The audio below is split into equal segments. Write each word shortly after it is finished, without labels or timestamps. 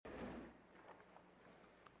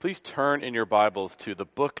Please turn in your Bibles to the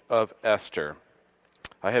book of Esther.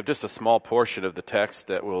 I have just a small portion of the text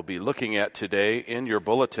that we'll be looking at today in your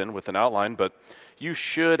bulletin with an outline, but you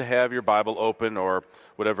should have your Bible open or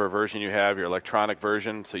whatever version you have, your electronic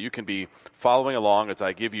version, so you can be following along as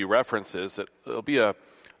I give you references. It'll be a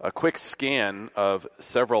quick scan of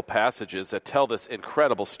several passages that tell this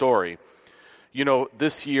incredible story. You know,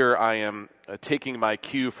 this year I am taking my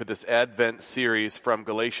cue for this Advent series from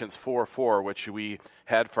Galatians 4:4, which we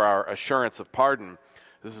had for our assurance of pardon.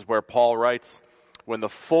 This is where Paul writes, when the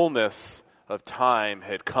fullness of time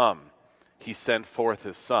had come, he sent forth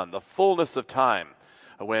his Son. The fullness of time,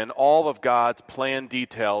 when all of God's planned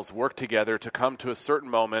details worked together to come to a certain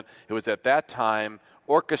moment, it was at that time,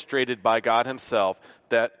 orchestrated by God himself,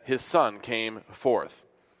 that his Son came forth.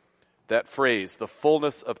 That phrase, the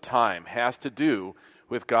fullness of time, has to do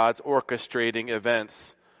with God's orchestrating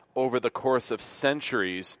events over the course of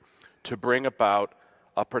centuries to bring about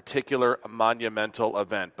a particular monumental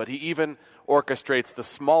event. But he even orchestrates the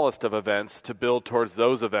smallest of events to build towards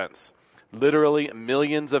those events. Literally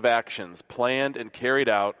millions of actions planned and carried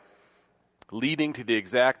out, leading to the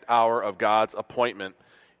exact hour of God's appointment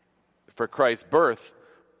for Christ's birth,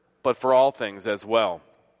 but for all things as well.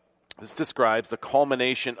 This describes the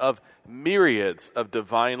culmination of myriads of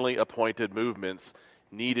divinely appointed movements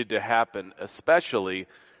needed to happen, especially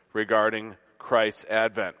regarding Christ's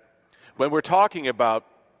advent. When we're talking about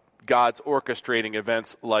God's orchestrating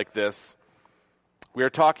events like this, we are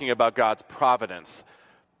talking about God's providence,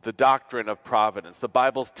 the doctrine of providence, the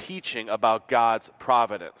Bible's teaching about God's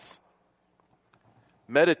providence.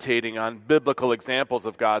 Meditating on biblical examples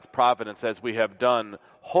of God's providence as we have done,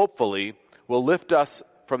 hopefully, will lift us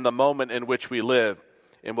from the moment in which we live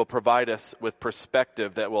and will provide us with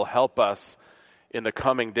perspective that will help us in the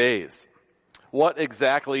coming days. What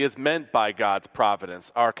exactly is meant by God's providence?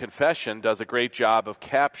 Our confession does a great job of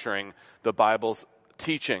capturing the Bible's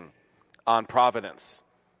teaching on providence.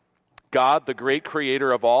 God, the great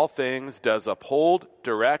creator of all things, does uphold,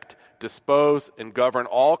 direct, dispose, and govern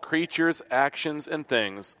all creatures, actions, and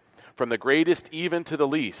things, from the greatest even to the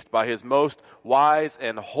least, by his most wise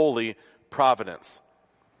and holy providence.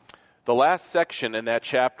 The last section in that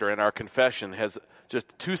chapter in our confession has just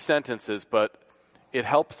 2 sentences, but it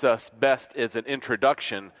helps us best as an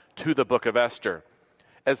introduction to the book of Esther.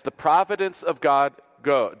 As the providence of God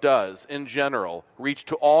does, in general, reach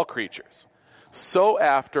to all creatures, so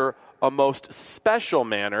after a most special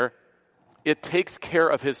manner, it takes care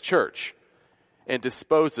of his church and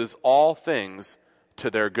disposes all things to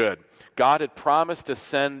their good. God had promised to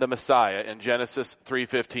send the Messiah in Genesis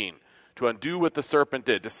 3:15. To undo what the serpent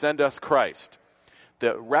did, to send us Christ.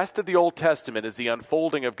 The rest of the Old Testament is the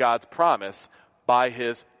unfolding of God's promise by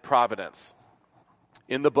his providence.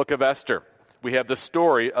 In the book of Esther, we have the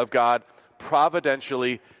story of God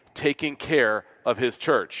providentially taking care of his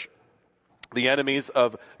church. The enemies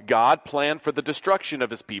of God planned for the destruction of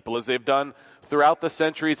his people, as they've done throughout the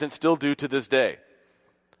centuries and still do to this day.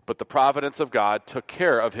 But the providence of God took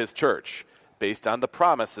care of his church based on the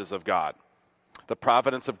promises of God. The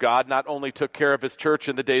providence of God not only took care of his church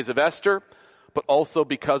in the days of Esther, but also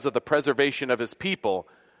because of the preservation of his people,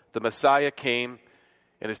 the Messiah came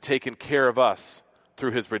and has taken care of us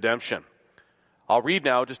through his redemption. I'll read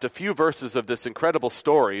now just a few verses of this incredible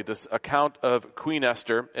story, this account of Queen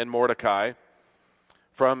Esther and Mordecai.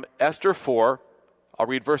 From Esther 4, I'll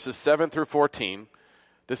read verses 7 through 14.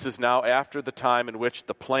 This is now after the time in which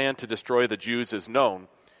the plan to destroy the Jews is known,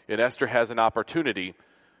 and Esther has an opportunity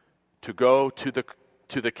to go to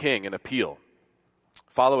the king and appeal.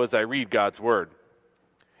 Follow as I read God's word.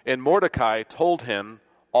 And Mordecai told him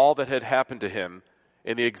all that had happened to him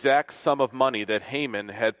and the exact sum of money that Haman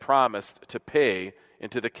had promised to pay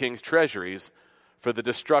into the king's treasuries for the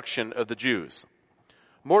destruction of the Jews.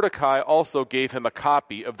 Mordecai also gave him a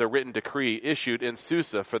copy of the written decree issued in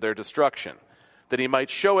Susa for their destruction, that he might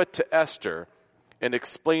show it to Esther and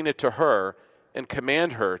explain it to her and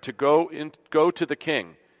command her to go to the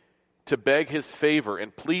king to beg his favor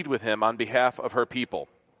and plead with him on behalf of her people.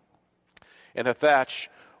 And Hathach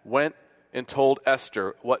went and told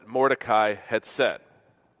Esther what Mordecai had said.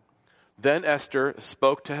 Then Esther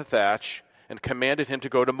spoke to Hathach and commanded him to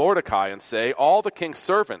go to Mordecai and say, all the king's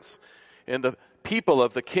servants and the people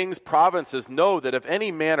of the king's provinces know that if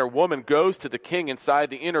any man or woman goes to the king inside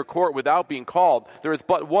the inner court without being called, there is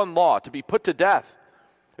but one law, to be put to death,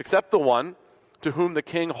 except the one to whom the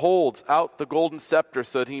king holds out the golden scepter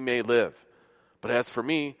so that he may live. But as for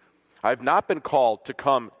me, I have not been called to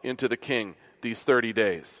come into the king these 30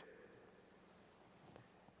 days.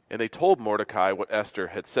 And they told Mordecai what Esther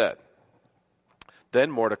had said. Then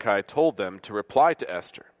Mordecai told them to reply to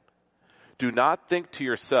Esther, Do not think to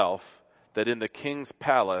yourself that in the king's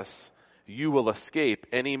palace you will escape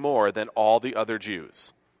any more than all the other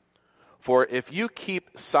Jews. For if you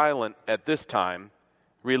keep silent at this time,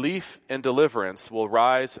 relief and deliverance will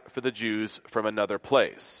rise for the Jews from another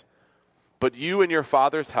place. But you and your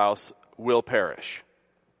father's house will perish.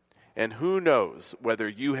 And who knows whether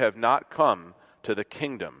you have not come to the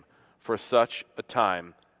kingdom for such a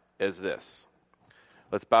time as this?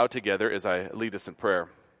 Let's bow together as I lead us in prayer.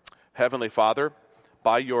 Heavenly Father,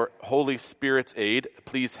 by your Holy Spirit's aid,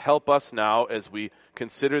 please help us now as we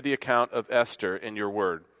consider the account of Esther in your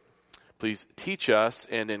word. Please teach us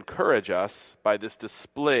and encourage us by this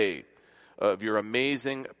display of your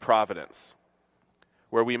amazing providence.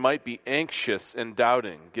 Where we might be anxious and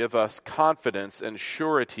doubting, give us confidence and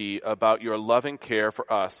surety about your loving care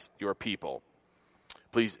for us, your people.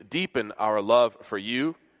 Please deepen our love for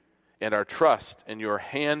you and our trust in your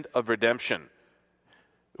hand of redemption,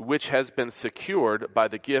 which has been secured by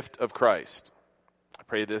the gift of Christ. I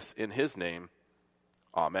pray this in his name.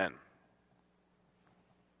 Amen.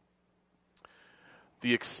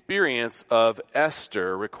 The experience of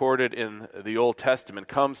Esther recorded in the Old Testament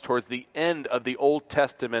comes towards the end of the Old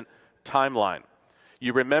Testament timeline.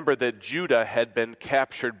 You remember that Judah had been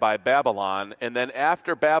captured by Babylon, and then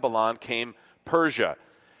after Babylon came Persia.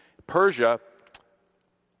 Persia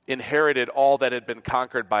inherited all that had been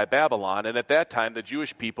conquered by Babylon, and at that time the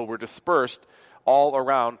Jewish people were dispersed all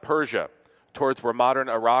around Persia. Towards where modern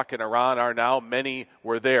Iraq and Iran are now, many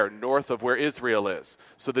were there, north of where Israel is.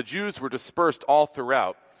 So the Jews were dispersed all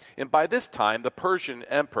throughout. And by this time, the Persian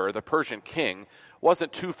emperor, the Persian king,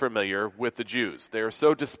 wasn't too familiar with the Jews. They were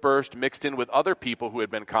so dispersed, mixed in with other people who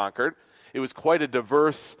had been conquered. It was quite a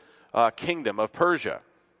diverse kingdom of Persia.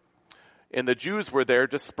 And the Jews were there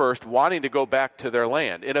dispersed, wanting to go back to their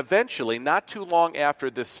land. And eventually, not too long after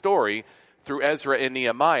this story, through Ezra and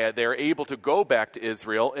Nehemiah, they are able to go back to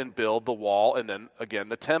Israel and build the wall and then again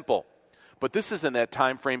the temple. But this is in that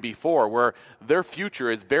time frame before where their future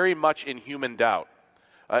is very much in human doubt.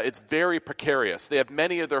 It's very precarious. They have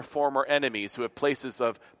many of their former enemies who have places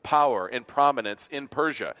of power and prominence in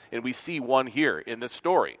Persia, and we see one here in this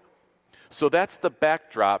story. So that's the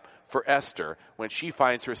backdrop for Esther when she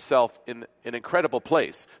finds herself in an incredible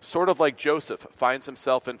place. Sort of like Joseph finds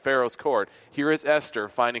himself in Pharaoh's court. Here is Esther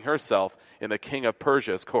finding herself in the king of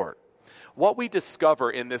Persia's court. What we discover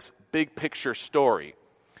in this big picture story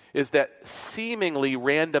is that seemingly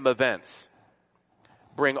random events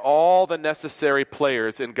bring all the necessary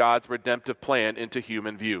players in God's redemptive plan into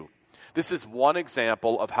human view. This is one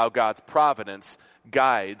example of how God's providence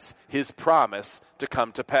guides his promise to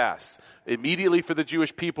come to pass. Immediately for the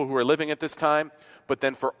Jewish people who are living at this time, but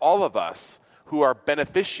then for all of us who are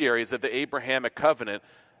beneficiaries of the Abrahamic covenant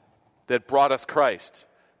that brought us Christ,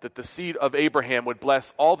 that the seed of Abraham would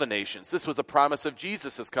bless all the nations. This was a promise of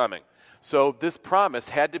Jesus' coming. So this promise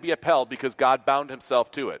had to be upheld because God bound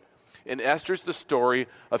himself to it. And Esther's the story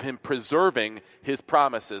of him preserving his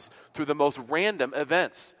promises through the most random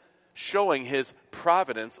events, showing his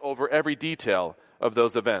providence over every detail of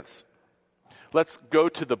those events. Let's go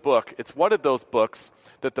to the book. It's one of those books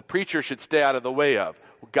that the preacher should stay out of the way of,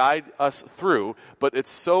 guide us through, but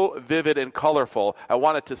it's so vivid and colorful. I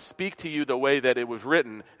wanted to speak to you the way that it was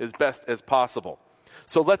written as best as possible.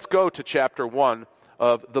 So let's go to chapter 1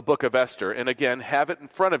 of the book of Esther. And again, have it in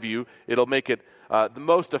front of you. It'll make it the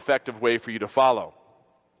most effective way for you to follow.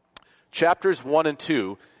 Chapters 1 and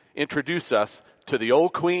 2 introduce us to the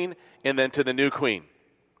old queen and then to the new queen.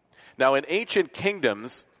 Now, in ancient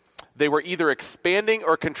kingdoms, they were either expanding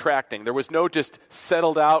or contracting. There was no just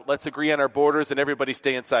settled out, let's agree on our borders and everybody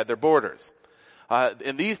stay inside their borders.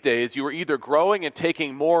 In these days, you were either growing and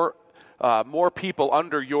taking more people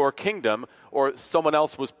under your kingdom, or someone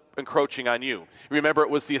else was encroaching on you. Remember, it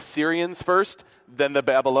was the Assyrians first, then the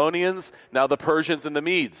Babylonians, now the Persians and the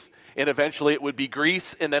Medes. And eventually it would be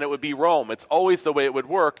Greece, and then it would be Rome. It's always the way it would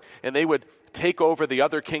work, and they would take over the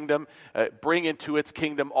other kingdom, bring into its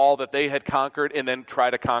kingdom all that they had conquered, and then try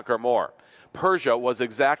to conquer more. Persia was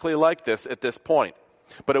exactly like this at this point,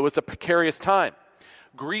 but it was a precarious time.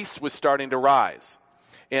 Greece was starting to rise,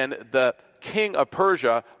 and the king of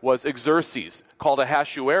Persia was Xerxes, called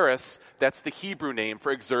Ahasuerus. That's the Hebrew name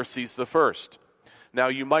for Xerxes the first. Now,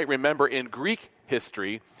 you might remember in Greek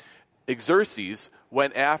history, Xerxes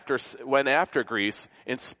went after Greece,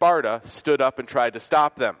 and Sparta stood up and tried to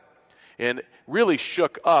stop them, and really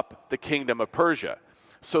shook up the kingdom of Persia.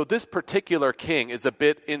 So this particular king is a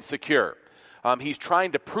bit insecure. He's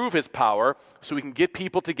trying to prove his power so he can get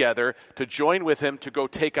people together to join with him to go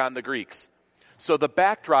take on the Greeks. So the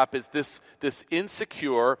backdrop is this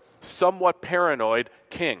insecure, somewhat paranoid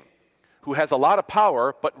king who has a lot of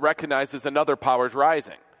power but recognizes another power is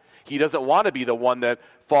rising. He doesn't want to be the one that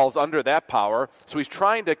falls under that power, so he's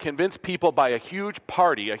trying to convince people by a huge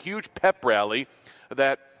party, a huge pep rally,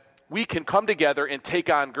 that we can come together and take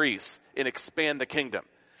on Greece and expand the kingdom.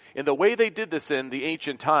 And the way they did this in the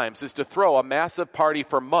ancient times is to throw a massive party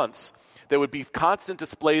for months that would be constant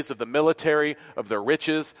displays of the military, of their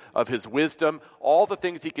riches, of his wisdom, all the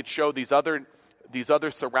things he could show these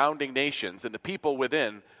other surrounding nations and the people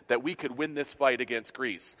within that we could win this fight against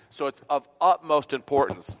Greece. So it's of utmost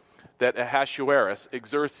importance that Ahasuerus,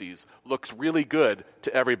 Xerxes, looks really good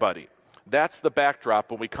to everybody. That's the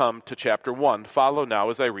backdrop when we come to chapter 1. Follow now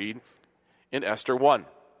as I read in Esther 1,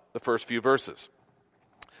 the first few verses.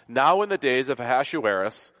 Now in the days of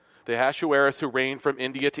Ahasuerus, the Ahasuerus who reigned from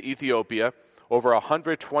India to Ethiopia over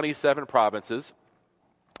 127 provinces,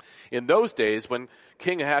 in those days when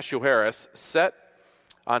King Ahasuerus sat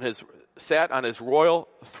on his royal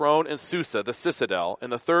throne in Susa, the citadel, in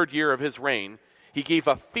the 3rd year of his reign, he gave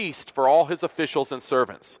a feast for all his officials and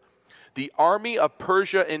servants. The army of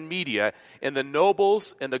Persia and Media and the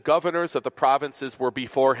nobles and the governors of the provinces were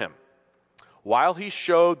before him, while he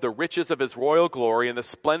showed the riches of his royal glory and the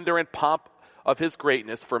splendor and pomp of his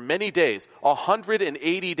greatness for many days,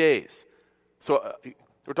 180 days. So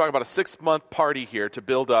we're talking about a 6-month party here to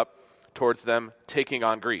build up towards them taking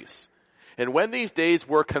on Greece. And when these days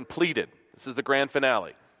were completed, this is the grand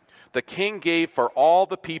finale, the king gave for all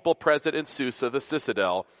the people present in Susa, the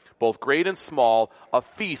citadel, both great and small, a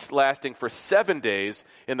feast lasting for 7 days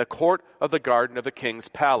in the court of the garden of the king's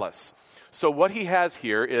palace. So what he has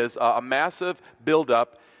here is a massive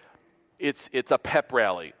buildup. It's a pep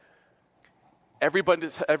rally.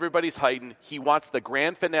 Everybody's heightened. He wants the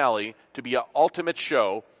grand finale to be an ultimate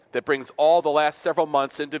show that brings all the last several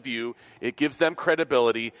months into view. It gives them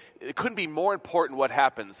credibility. It couldn't be more important what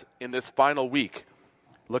happens in this final week.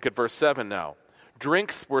 Look at verse 7 now.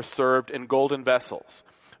 Drinks were served in golden vessels,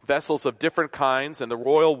 vessels of different kinds, and the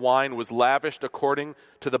royal wine was lavished according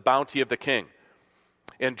to the bounty of the king.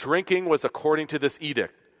 And drinking was according to this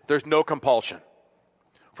edict. There's no compulsion.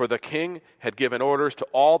 For the king had given orders to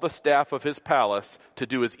all the staff of his palace to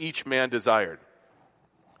do as each man desired.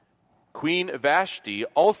 Queen Vashti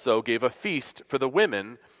also gave a feast for the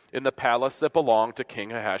women in the palace that belonged to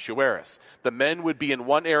King Ahasuerus. The men would be in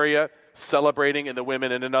one area celebrating and the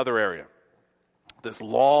women in another area. This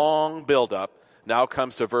long buildup now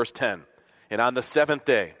comes to verse 10. And on the 7th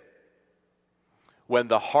day, when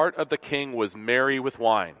the heart of the king was merry with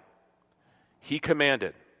wine, he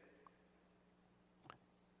commanded,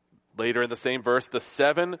 later in the same verse, the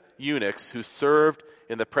 7 eunuchs who served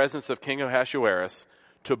in the presence of King Ahasuerus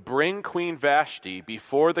to bring Queen Vashti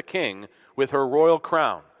before the king with her royal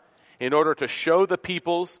crown in order to show the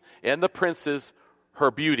peoples and the princes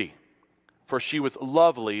her beauty, for she was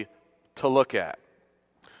lovely to look at.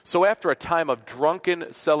 So after a time of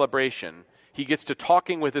drunken celebration, he gets to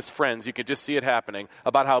talking with his friends, you can just see it happening,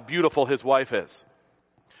 about how beautiful his wife is.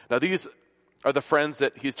 Now these are the friends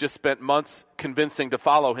that he's just spent months convincing to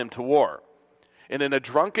follow him to war. And in a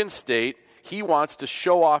drunken state, he wants to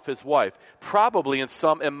show off his wife, probably in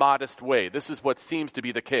some immodest way. This is what seems to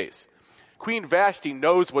be the case. Queen Vashti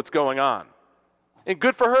knows what's going on. And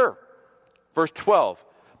good for her. Verse 12,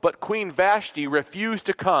 but Queen Vashti refused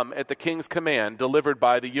to come at the king's command delivered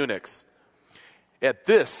by the eunuchs. At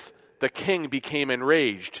this, the king became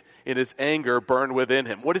enraged, and his anger burned within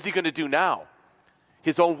him. What is he going to do now?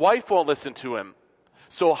 His own wife won't listen to him.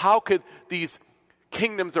 So how could these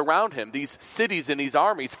kingdoms around him, these cities and these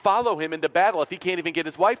armies, follow him into battle if he can't even get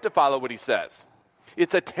his wife to follow what he says?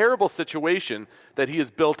 It's a terrible situation that he has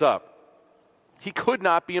built up. He could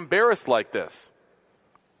not be embarrassed like this.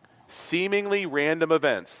 Seemingly random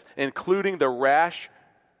events, including the rash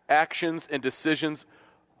actions and decisions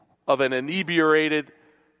of an inebriated,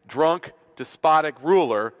 drunk, despotic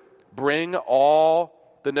ruler, bring all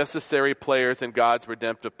the necessary players in God's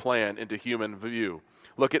redemptive plan into human view.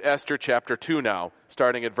 Look at Esther chapter 2 now,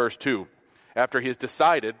 starting at verse 2. After he has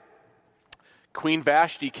decided, Queen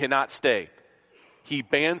Vashti cannot stay. He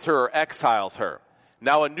bans her or exiles her.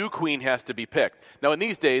 Now a new queen has to be picked. Now in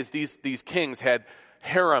these days, these kings had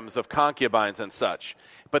harems of concubines and such,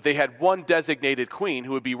 but they had one designated queen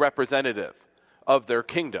who would be representative of their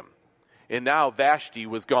kingdom. And now Vashti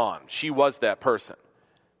was gone. She was that person.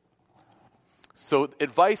 So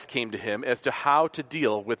advice came to him as to how to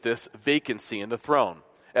deal with this vacancy in the throne.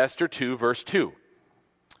 Esther 2, verse 2.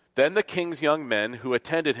 Then the king's young men who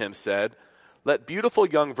attended him said, let beautiful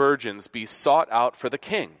young virgins be sought out for the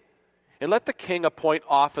king, and let the king appoint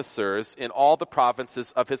officers in all the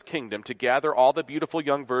provinces of his kingdom to gather all the beautiful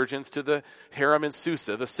young virgins to the harem in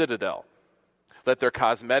Susa, the citadel. Let their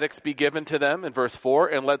cosmetics be given to them, in verse 4,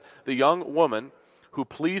 and let the young woman who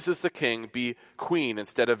pleases the king be queen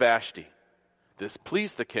instead of Vashti. This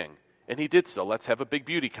pleased the king, and he did so. Let's have a big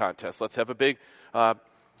beauty contest. Let's have a big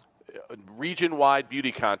region-wide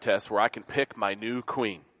beauty contest where I can pick my new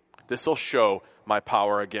queen. This will show my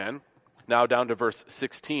power again. Now down to verse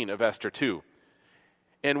 16 of Esther 2.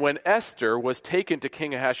 And when Esther was taken to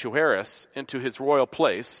King Ahasuerus into his royal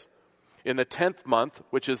place, in the 10th month,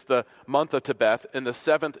 which is the month of Tebeth, in the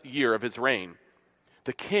 7th year of his reign,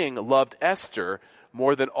 the king loved Esther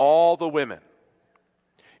more than all the women.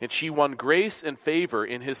 And she won grace and favor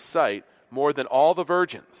in his sight more than all the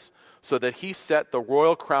virgins, so that he set the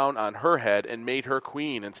royal crown on her head and made her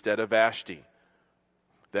queen instead of Vashti.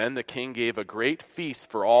 Then the king gave a great feast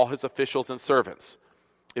for all his officials and servants.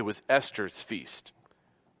 It was Esther's feast.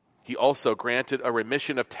 He also granted a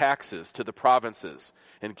remission of taxes to the provinces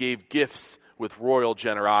and gave gifts with royal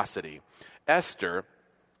generosity. Esther,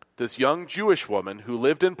 this young Jewish woman who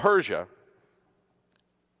lived in Persia,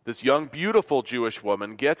 this young beautiful Jewish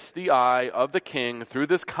woman gets the eye of the king through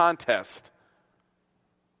this contest.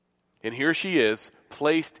 And here she is,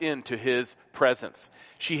 placed into his presence.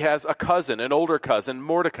 She has a cousin, an older cousin,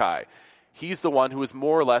 Mordecai. He's the one who is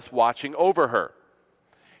more or less watching over her.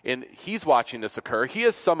 And he's watching this occur. He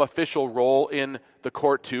has some official role in the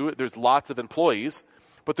court too. There's lots of employees.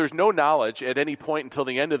 But there's no knowledge at any point until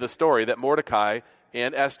the end of the story that Mordecai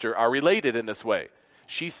and Esther are related in this way.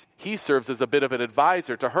 He serves as a bit of an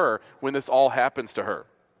advisor to her when this all happens to her.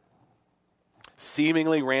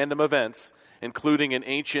 Seemingly random events, including an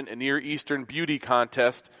ancient and Near Eastern beauty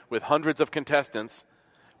contest with hundreds of contestants,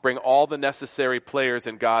 bring all the necessary players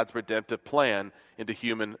in God's redemptive plan into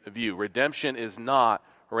human view. Redemption is not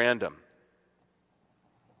random.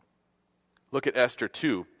 Look at Esther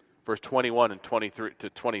 2, verse 21 and 23 to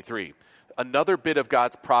 23. Another bit of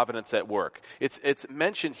God's providence at work. It's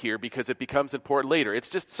mentioned here because it becomes important later. It's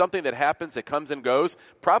just something that happens, that comes and goes.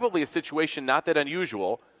 Probably a situation not that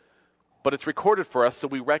unusual, but it's recorded for us so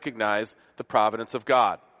we recognize the providence of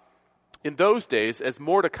God. In those days, as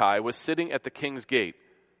Mordecai was sitting at the king's gate,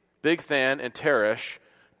 Bigthan and Teresh,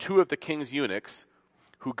 two of the king's eunuchs,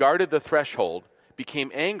 who guarded the threshold,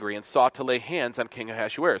 became angry and sought to lay hands on King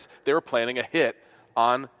Ahasuerus. They were planning a hit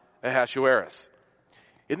on Ahasuerus.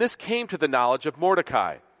 And this came to the knowledge of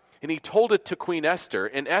Mordecai, and he told it to Queen Esther,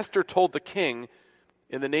 and Esther told the king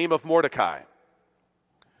in the name of Mordecai.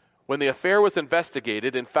 When the affair was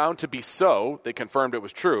investigated and found to be so, they confirmed it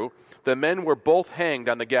was true, the men were both hanged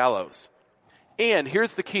on the gallows. And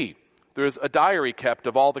here's the key. There's a diary kept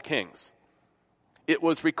of all the kings. It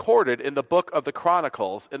was recorded in the book of the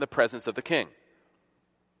Chronicles in the presence of the king.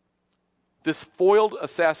 This foiled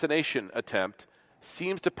assassination attempt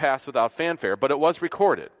seems to pass without fanfare, but it was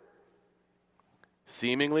recorded.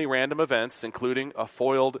 Seemingly random events, including a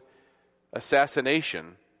foiled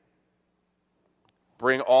assassination,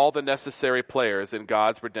 bring all the necessary players in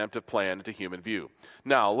God's redemptive plan into human view.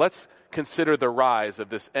 Now, let's consider the rise of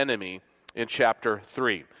this enemy in chapter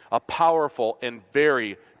 3. A powerful and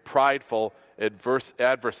very prideful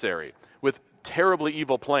adversary with terribly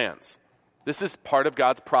evil plans. This is part of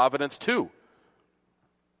God's providence too.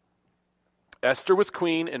 Esther was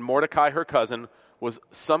queen, and Mordecai, her cousin, was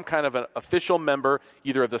some kind of an official member,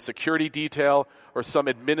 either of the security detail or some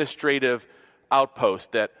administrative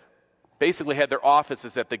outpost that basically had their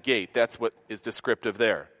offices at the gate. That's what is descriptive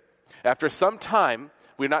there. After some time,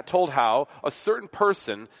 we're not told how, a certain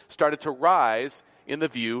person started to rise in the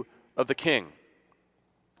view of the king.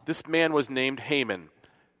 This man was named Haman.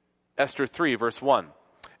 Esther 3, verse 1.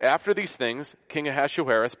 After these things, King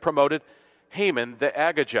Ahasuerus promoted Haman the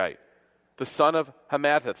Agagite, the son of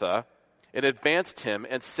Hammedatha, and advanced him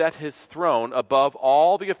and set his throne above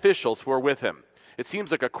all the officials who were with him. It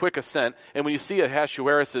seems like a quick ascent, and when you see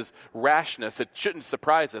Ahasuerus' rashness, it shouldn't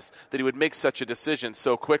surprise us that he would make such a decision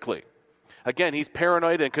so quickly. Again, he's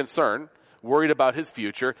paranoid and concerned, worried about his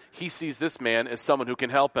future. He sees this man as someone who can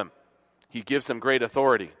help him. He gives him great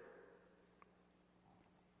authority.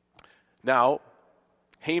 Now,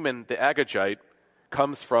 Haman the Agagite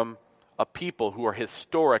comes from a people who are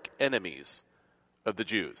historic enemies of the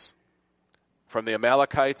Jews. From the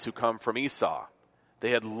Amalekites who come from Esau.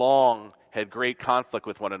 They had long had great conflict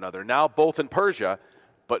with one another. Now both in Persia,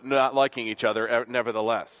 but not liking each other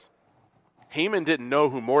nevertheless. Haman didn't know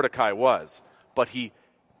who Mordecai was, but he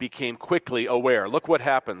became quickly aware. Look what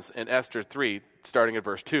happens in Esther 3, starting at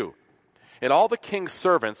verse 2. And all the king's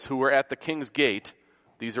servants who were at the king's gate,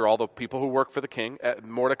 these are all the people who work for the king,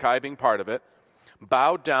 Mordecai being part of it,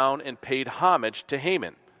 bowed down and paid homage to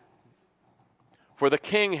Haman. For the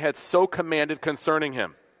king had so commanded concerning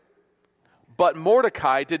him. But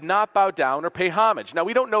Mordecai did not bow down or pay homage. Now,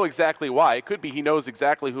 we don't know exactly why. It could be he knows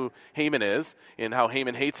exactly who Haman is and how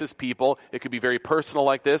Haman hates his people. It could be very personal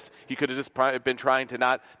like this. He could have just been trying to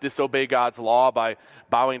not disobey God's law by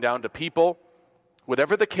bowing down to people.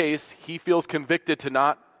 Whatever the case, he feels convicted to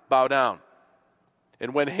not bow down.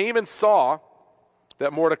 And when Haman saw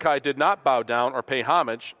that Mordecai did not bow down or pay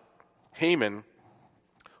homage, Haman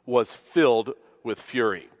was filled with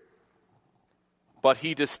fury. But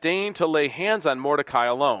he disdained to lay hands on Mordecai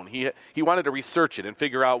alone. He wanted to research it and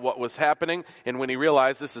figure out what was happening. And when he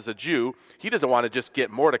realized this is a Jew, he doesn't want to just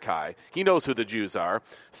get Mordecai. He knows who the Jews are.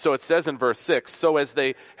 So it says in verse 6, so as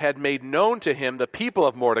they had made known to him the people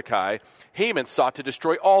of Mordecai, Haman sought to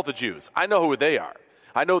destroy all the Jews. I know who they are.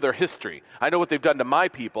 I know their history. I know what they've done to my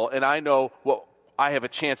people, and I know what I have a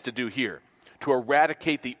chance to do here, to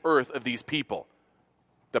eradicate the earth of these people,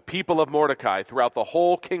 the people of Mordecai throughout the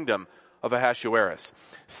whole kingdom of Ahasuerus.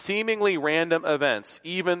 Seemingly random events,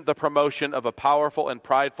 even the promotion of a powerful and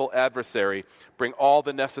prideful adversary, bring all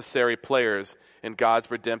the necessary players in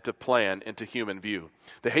God's redemptive plan into human view.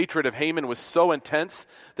 The hatred of Haman was so intense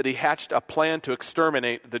that he hatched a plan to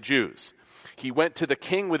exterminate the Jews. He went to the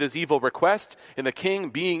king with his evil request, and the king,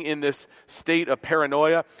 being in this state of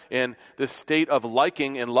paranoia and this state of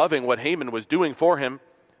liking and loving what Haman was doing for him,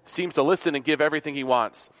 seems to listen and give everything he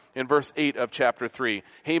wants. In verse 8 of chapter 3,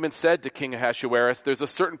 Haman said to King Ahasuerus, there's a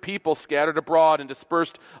certain people scattered abroad and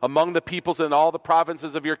dispersed among the peoples in all the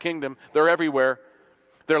provinces of your kingdom. They're everywhere.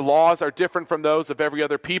 Their laws are different from those of every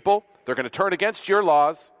other people. They're going to turn against your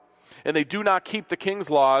laws, and they do not keep the king's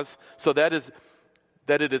laws, so that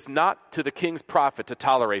it is not to the king's profit to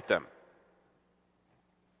tolerate them.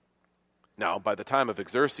 Now, by the time of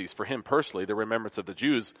Xerxes, for him personally, the remembrance of the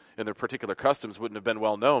Jews and their particular customs wouldn't have been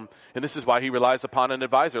well known. And this is why he relies upon an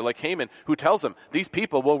advisor like Haman, who tells him, these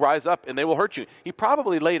people will rise up and they will hurt you. He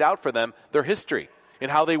probably laid out for them their history and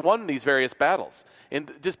how they won these various battles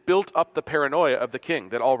and just built up the paranoia of the king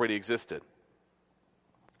that already existed.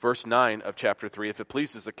 Verse 9 of chapter 3, if it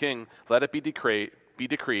pleases the king, let it be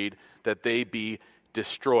decreed that they be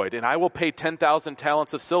destroyed. And I will pay 10,000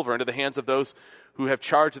 talents of silver into the hands of those who have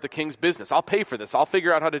charge of the king's business. I'll pay for this. I'll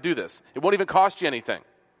figure out how to do this. It won't even cost you anything.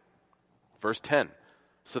 Verse 10,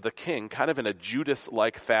 so the king, kind of in a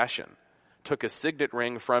Judas-like fashion, took a signet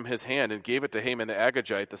ring from his hand and gave it to Haman the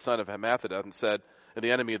Agagite, the son of Hammedatha, and said, and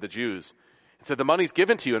the enemy of the Jews, and said, the money's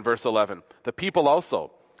given to you in verse 11. The people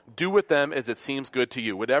also, do with them as it seems good to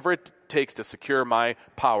you. Whatever it takes to secure my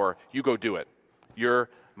power, you go do it. You're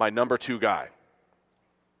my number 2 guy.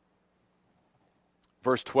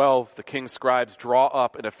 Verse 12, the king's scribes draw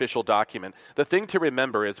up an official document. The thing to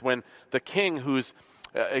remember is when the king, who's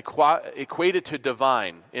equated to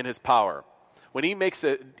divine in his power, when he makes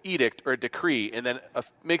an edict or a decree and then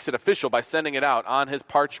makes it official by sending it out on his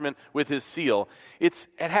parchment with his seal, it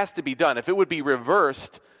has to be done. If it would be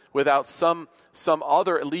reversed without some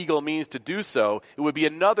other legal means to do so, it would be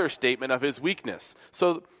another statement of his weakness.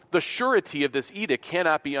 So the surety of this edict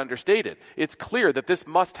cannot be understated. It's clear that this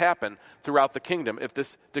must happen throughout the kingdom if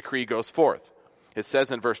this decree goes forth. It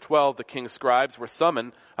says in verse 12, the king's scribes were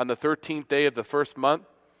summoned on the 13th day of the first month,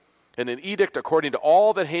 and an edict according to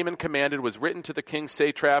all that Haman commanded was written to the king's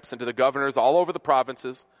satraps and to the governors all over the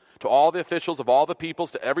provinces, to all the officials of all the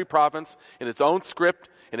peoples, to every province in its own script,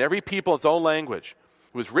 and every people in its own language.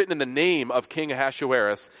 It was written in the name of King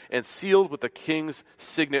Ahasuerus and sealed with the king's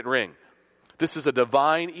signet ring. This is a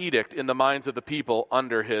divine edict in the minds of the people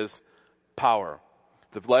under his power.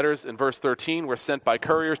 The letters in verse 13 were sent by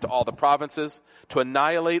couriers to all the provinces to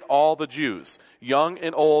annihilate all the Jews, young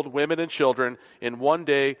and old, women and children, in one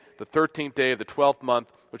day, the 13th day of the 12th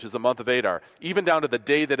month, which is the month of Adar, even down to the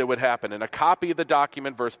day that it would happen. And a copy of the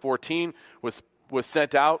document, verse 14, was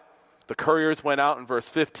sent out. The couriers went out in verse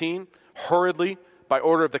 15, hurriedly, by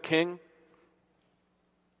order of the king,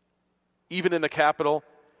 even in the capital.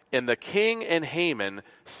 And the king and Haman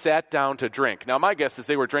sat down to drink. Now, my guess is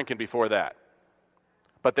they were drinking before that.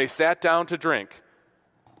 But they sat down to drink.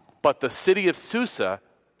 But the city of Susa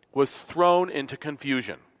was thrown into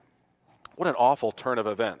confusion. What an awful turn of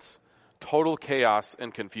events. Total chaos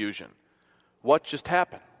and confusion. What just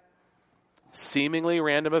happened? Seemingly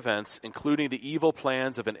random events, including the evil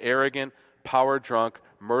plans of an arrogant, power-drunk,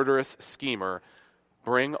 murderous schemer,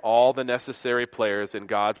 bring all the necessary players in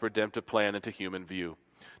God's redemptive plan into human view.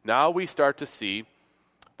 Now we start to see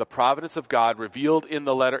the providence of God revealed in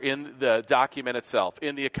the letter, in the document itself,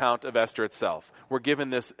 in the account of Esther itself. We're given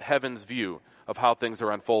this heaven's view of how things are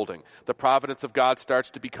unfolding. The providence of God starts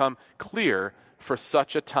to become clear for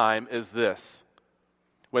such a time as this.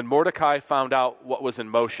 When Mordecai found out what was in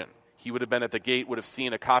motion, he would have been at the gate, would have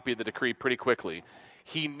seen a copy of the decree pretty quickly.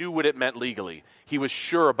 He knew what it meant legally. He was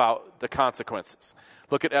sure about the consequences.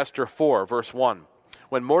 Look at Esther 4, verse 1.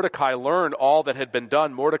 When Mordecai learned all that had been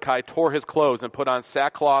done, Mordecai tore his clothes and put on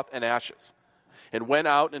sackcloth and ashes, and went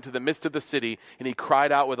out into the midst of the city, and he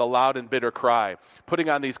cried out with a loud and bitter cry. Putting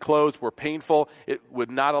on these clothes were painful. It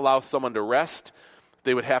would not allow someone to rest.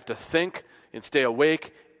 They would have to think and stay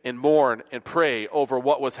awake and mourn and pray over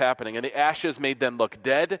what was happening. And the ashes made them look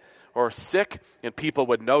dead or sick, and people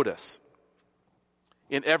would notice.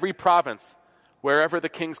 In every province, wherever the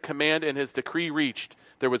king's command and his decree reached,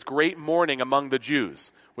 there was great mourning among the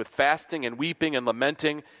Jews, with fasting and weeping and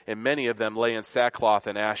lamenting, and many of them lay in sackcloth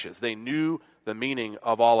and ashes. They knew the meaning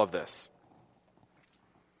of all of this.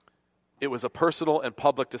 It was a personal and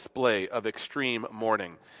public display of extreme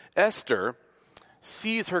mourning. Esther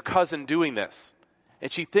sees her cousin doing this,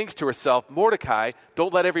 and she thinks to herself, Mordecai,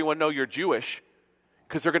 don't let everyone know you're Jewish,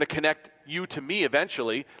 because they're going to connect you to me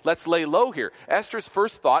eventually. Let's lay low here. Esther's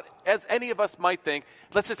first thought, as any of us might think,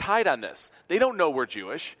 let's just hide on this. They don't know we're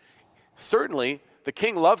Jewish. Certainly, the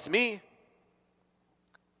king loves me.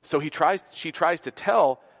 So she tries to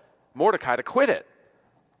tell Mordecai to quit it.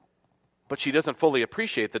 But she doesn't fully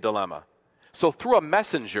appreciate the dilemma. So through a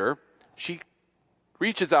messenger, she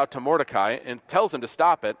reaches out to Mordecai and tells him to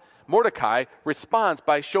stop it. Mordecai responds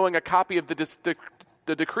by showing a copy of the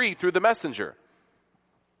decree through the messenger.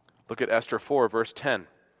 Look at Esther 4, verse 10.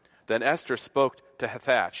 Then Esther spoke to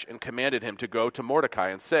Hathach and commanded him to go to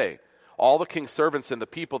Mordecai and say, all the king's servants and the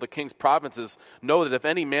people, the king's provinces, know that if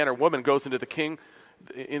any man or woman goes into the king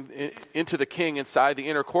inside the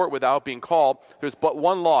inner court without being called, there's but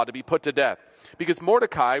one law, to be put to death. Because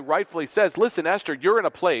Mordecai rightfully says, listen, Esther, you're in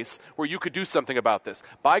a place where you could do something about this.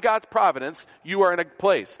 By God's providence, you are in a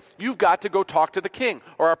place. You've got to go talk to the king,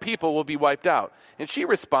 or our people will be wiped out. And she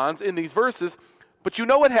responds in these verses, but you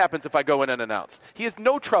know what happens if I go in unannounced. He has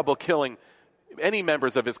no trouble killing any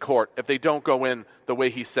members of his court if they don't go in the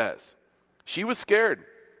way he says. She was scared.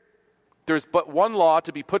 There's but one law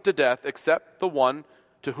to be put to death, except the one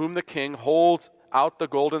to whom the king holds out the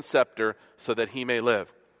golden scepter so that he may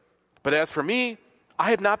live. But as for me,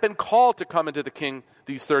 I have not been called to come into the king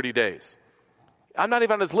these 30 days. I'm not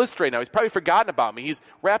even on his list right now. He's probably forgotten about me. He's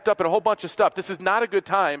wrapped up in a whole bunch of stuff. This is not a good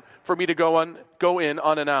time for me to go in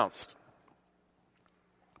unannounced.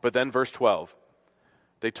 But then verse 12,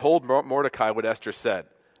 they told Mordecai what Esther said.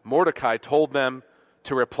 Mordecai told them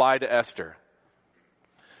to reply to Esther,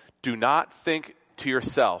 do not think to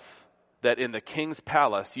yourself that in the king's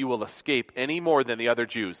palace you will escape any more than the other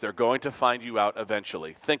Jews. They're going to find you out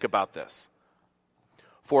eventually. Think about this.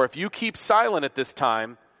 For if you keep silent at this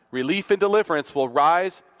time, relief and deliverance will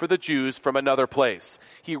rise for the Jews from another place.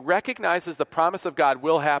 He recognizes the promise of God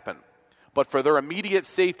will happen, but for their immediate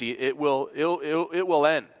safety, it will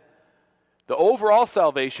end. The overall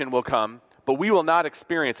salvation will come, but we will not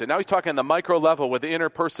experience it. Now he's talking on the micro level with the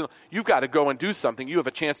interpersonal. You've got to go and do something. You have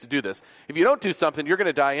a chance to do this. If you don't do something, you're going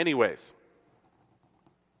to die anyways.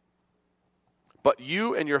 But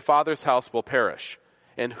you and your father's house will perish.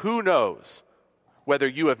 And who knows whether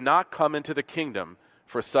you have not come into the kingdom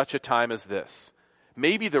for such a time as this.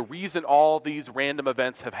 Maybe the reason all these random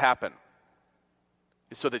events have happened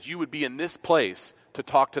is so that you would be in this place to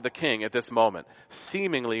talk to the king at this moment.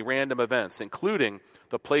 Seemingly random events, including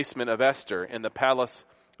the placement of Esther in the palace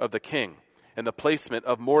of the king and the placement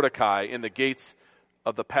of Mordecai in the gates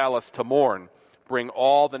of the palace to mourn, bring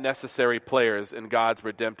all the necessary players in God's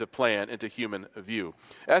redemptive plan into human view.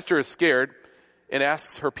 Esther is scared and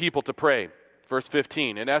asks her people to pray. Verse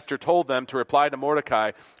 15, and Esther told them to reply to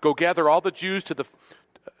Mordecai, go gather all the Jews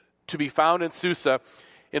to be found in Susa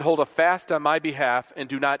and hold a fast on my behalf, and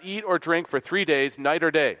do not eat or drink for 3 days, night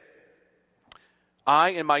or day.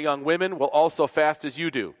 I and my young women will also fast as you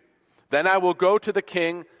do. Then I will go to the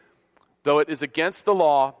king, though it is against the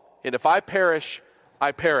law, and if I perish,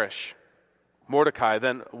 I perish. Mordecai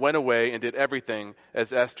then went away and did everything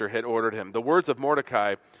as Esther had ordered him. The words of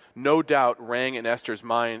Mordecai no doubt rang in Esther's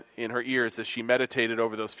mind, in her ears, as she meditated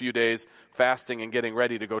over those few days, fasting and getting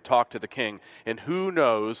ready to go talk to the king. And who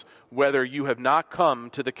knows whether you have not come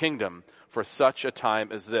to the kingdom for such a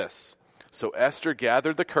time as this. So Esther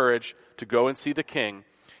gathered the courage to go and see the king.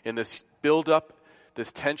 In this build-up,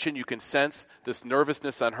 this tension, you can sense this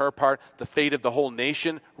nervousness on her part, the fate of the whole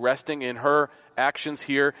nation resting in her actions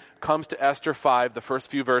here, comes to Esther 5, the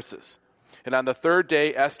first few verses. And on the third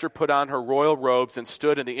day, Esther put on her royal robes and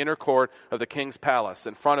stood in the inner court of the king's palace,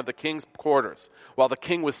 in front of the king's quarters, while the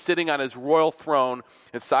king was sitting on his royal throne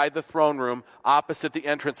inside the throne room opposite the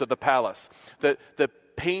entrance of the palace. The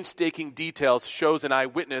painstaking details shows an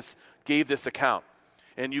eyewitness gave this account.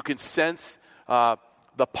 And you can sense the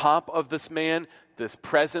pomp of this man, this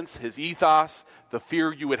presence, his ethos, the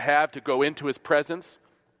fear you would have to go into his presence.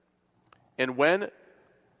 And when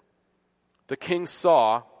the king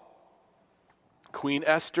saw Queen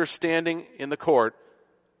Esther standing in the court,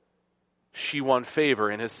 she won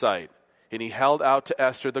favor in his sight. And he held out to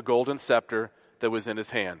Esther the golden scepter that was in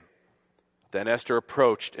his hand. Then Esther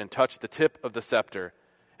approached and touched the tip of the scepter.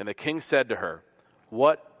 And the king said to her,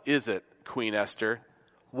 "What is it, Queen Esther?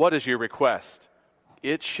 What is your request?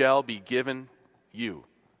 It shall be given you,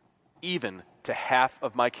 even to half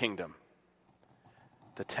of my kingdom."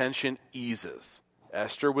 The tension eases.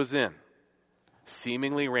 Esther was in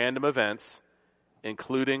seemingly random events,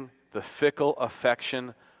 including the fickle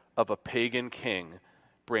affection of a pagan king,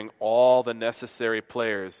 bring all the necessary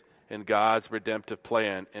players in God's redemptive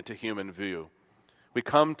plan into human view. We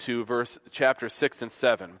come to chapter 6 and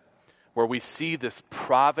 7, where we see this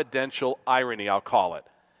providential irony, I'll call it,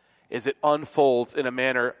 as it unfolds in a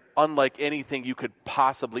manner unlike anything you could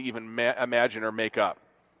possibly even imagine or make up.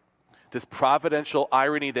 This providential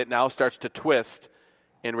irony that now starts to twist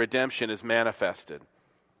and redemption is manifested.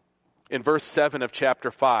 In verse 7 of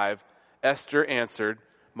chapter 5, Esther answered,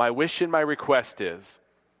 "My wish and my request is,"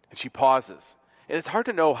 and she pauses. And it's hard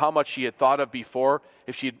to know how much she had thought of before.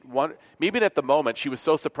 If she had maybe at the moment she was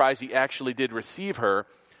so surprised he actually did receive her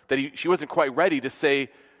that she wasn't quite ready to say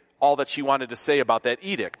all that she wanted to say about that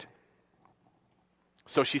edict.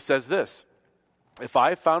 So she says this, "If I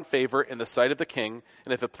have found favor in the sight of the king,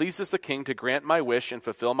 and if it pleases the king to grant my wish and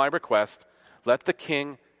fulfill my request, let the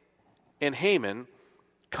king and Haman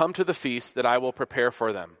come to the feast that I will prepare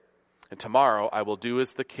for them. And tomorrow I will do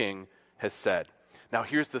as the king has said." Now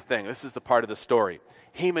here's the thing. This is the part of the story.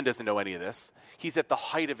 Haman doesn't know any of this. He's at the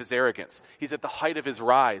height of his arrogance. He's at the height of his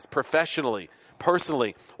rise, professionally,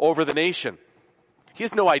 personally, over the nation. He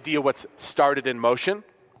has no idea what's started in motion.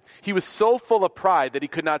 He was so full of pride that he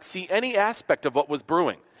could not see any aspect of what was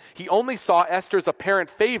brewing. He only saw Esther's apparent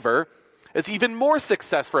favor as even more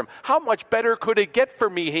success for him. How much better could it get for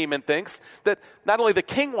me, Haman thinks, that not only the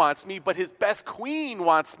king wants me, but his best queen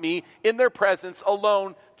wants me in their presence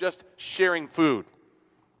alone, just sharing food.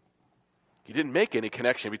 He didn't make any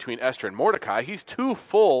connection between Esther and Mordecai. He's too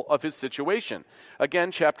full of his situation.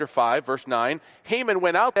 Again, chapter 5, verse 9, Haman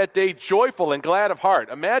went out that day joyful and glad of heart.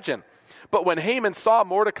 Imagine. But when Haman saw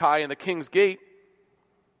Mordecai in the king's gate,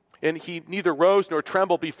 and he neither rose nor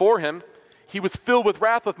trembled before him, he was filled with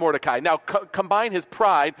wrath with Mordecai. Now, combine his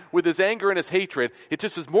pride with his anger and his hatred. It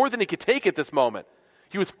just was more than he could take at this moment.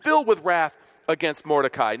 He was filled with wrath against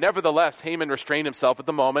Mordecai. Nevertheless, Haman restrained himself at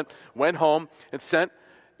the moment, went home, and sent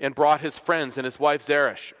and brought his friends and his wife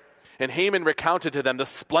Zeresh. And Haman recounted to them the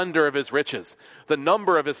splendor of his riches, the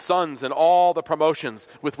number of his sons, and all the promotions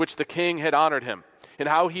with which the king had honored him, and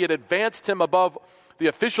how he had advanced him above the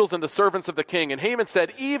officials and the servants of the king. And Haman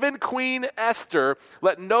said, "Even Queen Esther,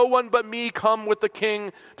 let no one but me come with the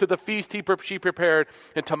king to the feast she prepared,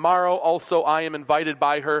 and tomorrow also I am invited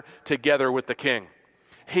by her together with the king."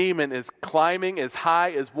 Haman is climbing as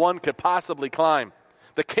high as one could possibly climb.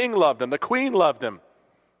 The king loved him. The queen loved him.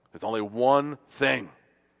 There's only one thing.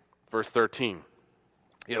 Verse 13.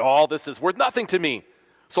 "Yet all this is worth nothing to me,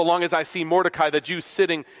 so long as I see Mordecai the Jew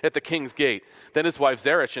sitting at the king's gate." Then his wife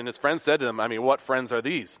Zeresh and his friends said to him, what friends are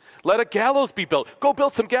these? "Let a gallows be built." Go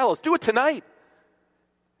build some gallows. Do it tonight.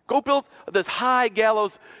 Go build this high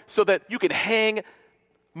gallows so that you can hang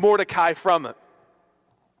Mordecai from it.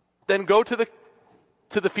 Then go to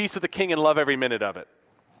the feast of the king and love every minute of it.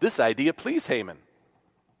 This idea pleased Haman,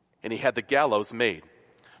 and he had the gallows made.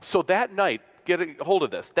 So that night, get a hold of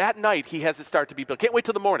this. That night, he has it start to be built. Can't wait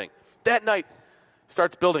till the morning. That night,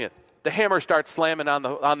 starts building it. The hammer starts slamming on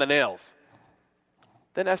the nails.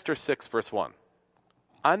 Then Esther 6, verse 1.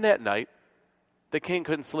 On that night, the king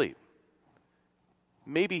couldn't sleep.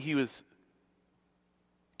 Maybe he was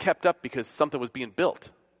kept up because something was being built.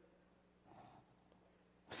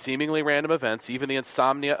 Seemingly random events, even the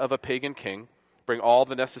insomnia of a pagan king, bring all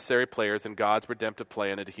the necessary players in God's redemptive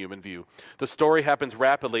plan into human view. The story happens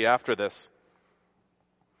rapidly after this.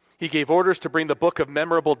 He gave orders to bring the book of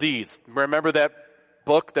memorable deeds. Remember that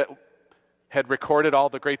book that had recorded all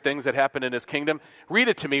the great things that happened in his kingdom? Read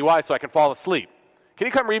it to me. Why? So I can fall asleep. Can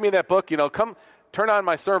you come read me that book? Come turn on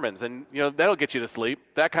my sermons and, that'll get you to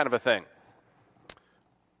sleep. That kind of a thing.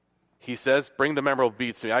 He says, "Bring the memorable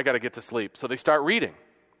deeds to me. I got to get to sleep." So they start reading.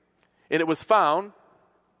 And it was found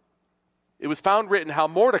written how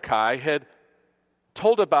Mordecai had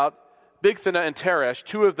told about Bigthana and Teresh,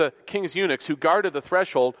 two of the king's eunuchs who guarded the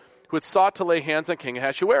threshold, who had sought to lay hands on King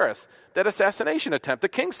Ahasuerus, that assassination attempt. The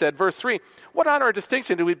king said, verse 3, "What honor or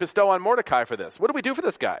distinction do we bestow on Mordecai for this? What do we do for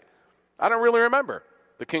this guy? I don't really remember."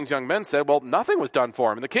 The king's young men said, "Well, nothing was done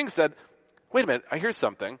for him." And the king said, Wait a minute, I hear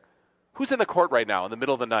something. Who's in the court right now in the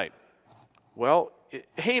middle of the night? Well,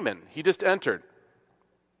 Haman, he just entered.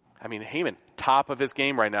 I mean, Haman, top of his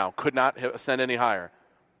game right now, could not ascend any higher.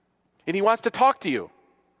 And he wants to talk to you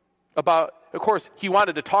about, of course, he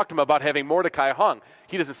wanted to talk to him about having Mordecai hung.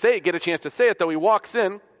 He doesn't get a chance to say it, though. He walks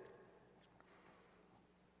in.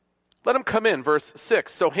 Let him come in, verse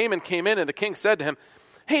 6. So Haman came in, and the king said to him,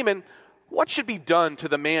 Haman, what should be done to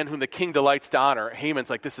the man whom the king delights to honor? Haman's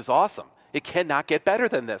like, this is awesome. It cannot get better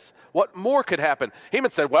than this. What more could happen?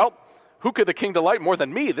 Haman said, well, who could the king delight more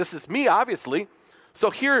than me? This is me, obviously. So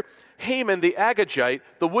here, Haman the Agagite,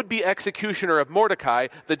 the would-be executioner of Mordecai,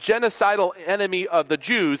 the genocidal enemy of the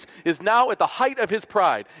Jews, is now at the height of his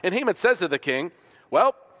pride. And Haman says to the king,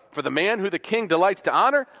 well, for the man who the king delights to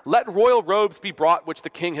honor, let royal robes be brought which the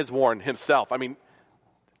king has worn himself. I mean,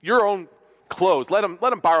 your own clothes. Let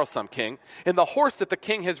him borrow some, king. And the horse that the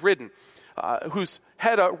king has ridden, whose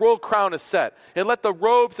head a royal crown is set. And let the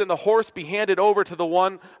robes and the horse be handed over to the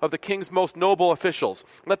one of the king's most noble officials.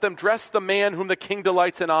 Let them dress the man whom the king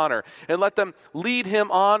delights in honor. And let them lead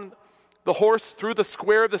him on the horse through the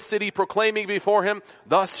square of the city, proclaiming before him,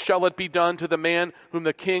 thus shall it be done to the man whom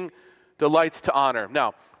the king delights to honor.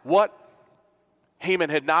 Now, what Haman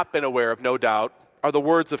had not been aware of, no doubt, are the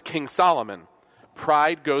words of King Solomon.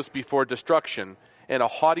 Pride goes before destruction, and a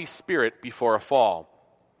haughty spirit before a fall.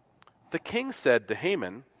 The king said to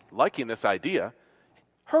Haman, liking this idea,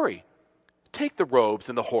 hurry, take the robes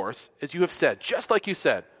and the horse, as you have said, just like you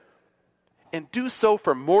said, and do so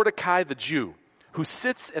for Mordecai the Jew, who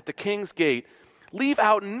sits at the king's gate. Leave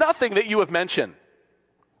out nothing that you have mentioned.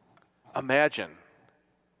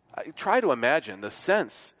 Try to imagine the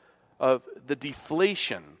sense of the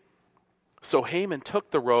deflation. So Haman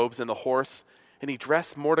took the robes and the horse, and he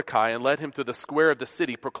dressed Mordecai and led him through the square of the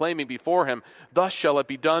city, proclaiming before him, thus shall it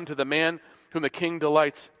be done to the man whom the king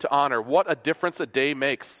delights to honor. What a difference a day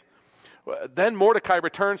makes. Then Mordecai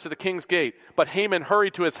returns to the king's gate, but Haman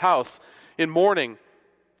hurried to his house in mourning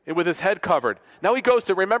and with his head covered. Now he goes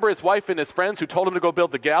to remember his wife and his friends who told him to go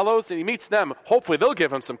build the gallows, and he meets them. Hopefully they'll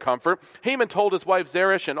give him some comfort. Haman told his wife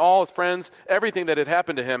Zeresh and all his friends everything that had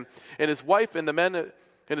happened to him, and his wife and the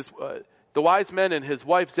wise men and his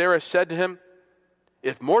wife Zeresh said to him,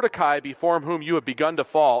 if Mordecai, before whom you have begun to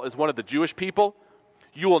fall, is one of the Jewish people,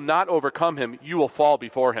 you will not overcome him, you will fall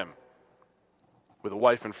before him. With a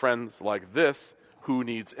wife and friends like this, who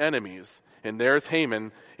needs enemies? And there's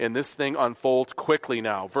Haman, and this thing unfolds quickly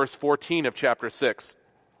now. Verse 14 of chapter 6.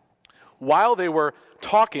 While they were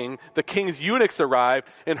talking, the king's eunuchs arrived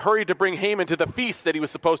and hurried to bring Haman to the feast that he was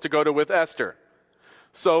supposed to go to with Esther.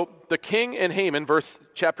 So the king and Haman,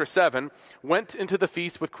 chapter 7, went into the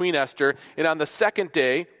feast with Queen Esther, and on the second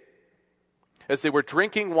day, as they were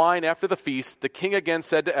drinking wine after the feast, the king again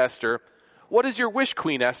said to Esther, what is your wish,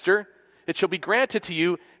 Queen Esther? It shall be granted to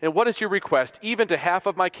you, and what is your request? Even to half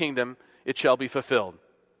of my kingdom it shall be fulfilled.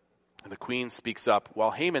 And the queen speaks up,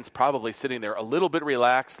 while Haman's probably sitting there a little bit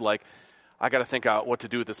relaxed, like, I got to think out what to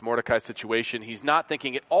do with this Mordecai situation. He's not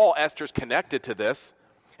thinking at all Esther's connected to this.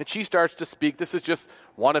 And she starts to speak. This is just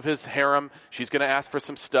one of his harem. She's going to ask for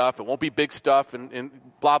some stuff. It won't be big stuff and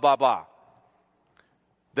blah, blah, blah.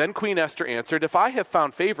 Then Queen Esther answered, if I have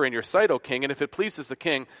found favor in your sight, O king, and if it pleases the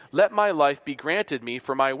king, let my life be granted me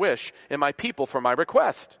for my wish and my people for my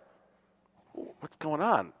request. What's going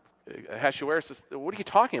on? Ahasuerus says, what are you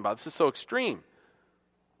talking about? This is so extreme.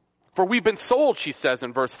 For we've been sold, she says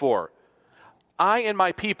in verse 4. I and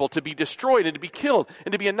my people to be destroyed and to be killed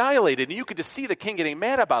and to be annihilated. And you could just see the king getting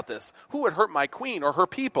mad about this. Who would hurt my queen or her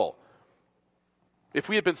people? If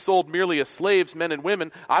we had been sold merely as slaves, men and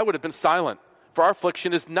women, I would have been silent. For our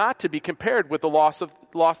affliction is not to be compared with the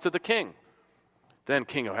loss to the king. Then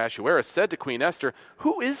King Ahasuerus said to Queen Esther,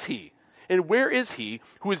 who is he? And where is he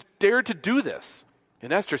who has dared to do this?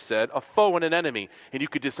 And Esther said, a foe and an enemy. And you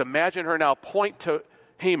could just imagine her now point to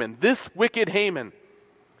Haman, this wicked Haman.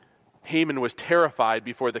 Haman was terrified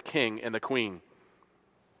before the king and the queen.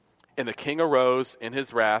 And the king arose in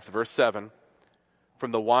his wrath, verse 7,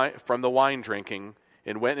 from the wine drinking,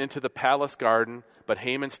 and went into the palace garden, but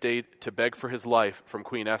Haman stayed to beg for his life from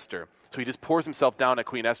Queen Esther. So he just pours himself down at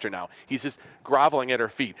Queen Esther now. He's just groveling at her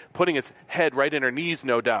feet, putting his head right in her knees,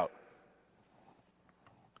 no doubt.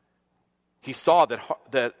 He saw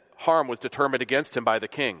that harm was determined against him by the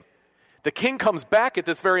king. The king comes back at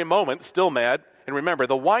this very moment, still mad. And remember,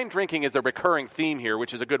 the wine drinking is a recurring theme here,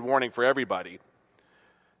 which is a good warning for everybody.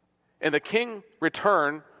 And the king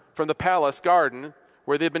returned from the palace garden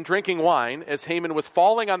where they'd been drinking wine as Haman was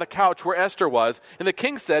falling on the couch where Esther was. And the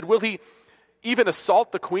king said, will he even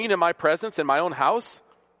assault the queen in my presence in my own house?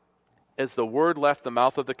 As the word left the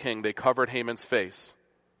mouth of the king, they covered Haman's face.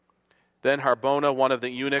 Then Harbona, one of the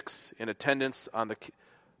eunuchs in attendance on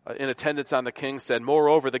the king, said,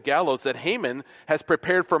 "Moreover, the gallows that Haman has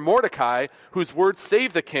prepared for Mordecai, whose word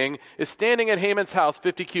saved the king, is standing at Haman's house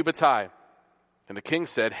 50 cubits high." And the king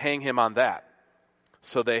said, "Hang him on that."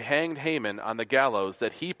 So they hanged Haman on the gallows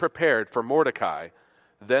that he prepared for Mordecai.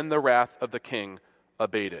 Then the wrath of the king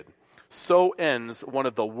abated. So ends one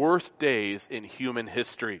of the worst days in human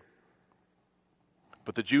history.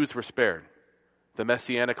 But the Jews were spared. The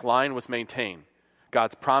messianic line was maintained.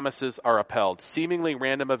 God's promises are upheld. Seemingly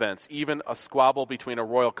random events, even a squabble between a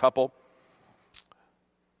royal couple,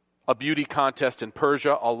 a beauty contest in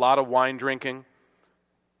Persia, a lot of wine drinking,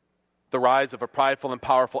 the rise of a prideful and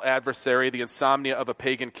powerful adversary, the insomnia of a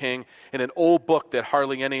pagan king, and an old book that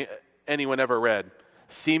hardly anyone ever read.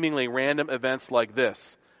 Seemingly random events like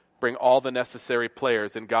this bring all the necessary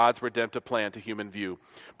players in God's redemptive plan to human view.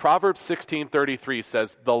 Proverbs 16:33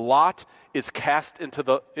 says, "The lot is cast into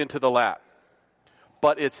the lap,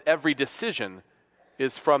 but its every decision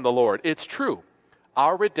is from the Lord." It's true.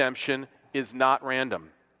 Our redemption is not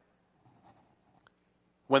random.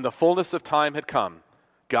 When the fullness of time had come,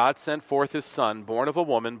 God sent forth his Son, born of a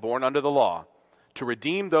woman, born under the law, to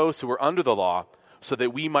redeem those who were under the law, so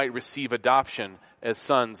that we might receive adoption as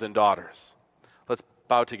sons and daughters. Let's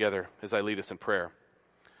bow together as I lead us in prayer.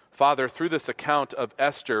 Father, through this account of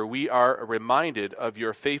Esther, we are reminded of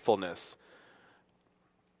your faithfulness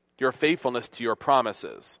to your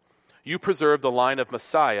promises. You preserved the line of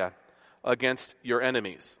Messiah against your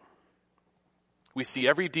enemies. We see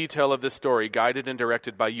every detail of this story guided and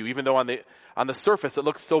directed by you, even though on the surface it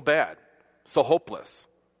looks so bad, so hopeless.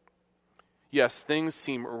 Yes, things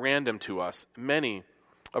seem random to us. Many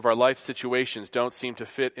of our life situations don't seem to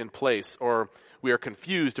fit in place, or we are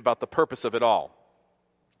confused about the purpose of it all.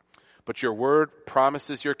 But your word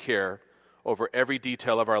promises your care over every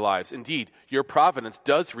detail of our lives. Indeed, your providence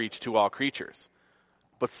does reach to all creatures.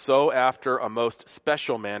 But so after a most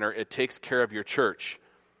special manner, it takes care of your church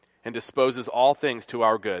and disposes all things to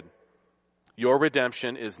our good. Your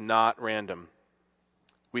redemption is not random.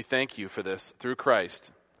 We thank you for this through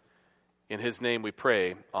Christ. In his name we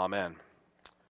pray, amen.